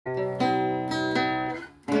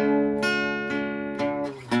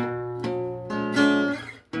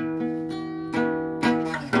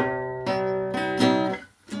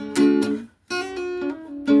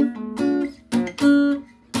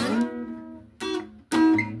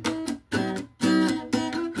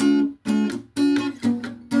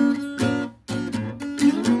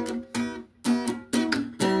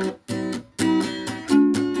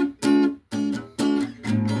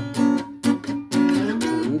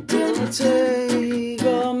Take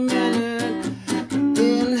a minute,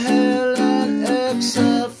 inhale and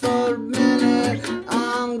exhale for a minute.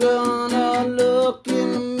 I'm gonna look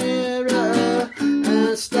in the mirror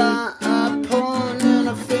and start pointing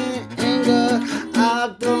a finger.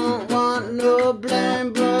 I don't want no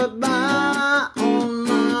blame but my own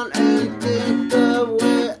mind and think the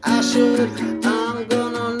way I should. I'm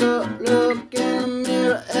gonna look in the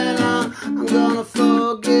mirror and I'm gonna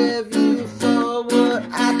forgive you for what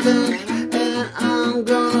I think. And I'm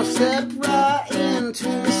gonna step right into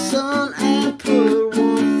the sun and put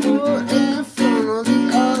one foot in front of the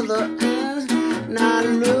other and not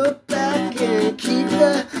look back and keep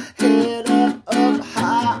the head up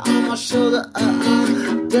high on my shoulder.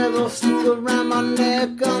 Devil stick around my neck.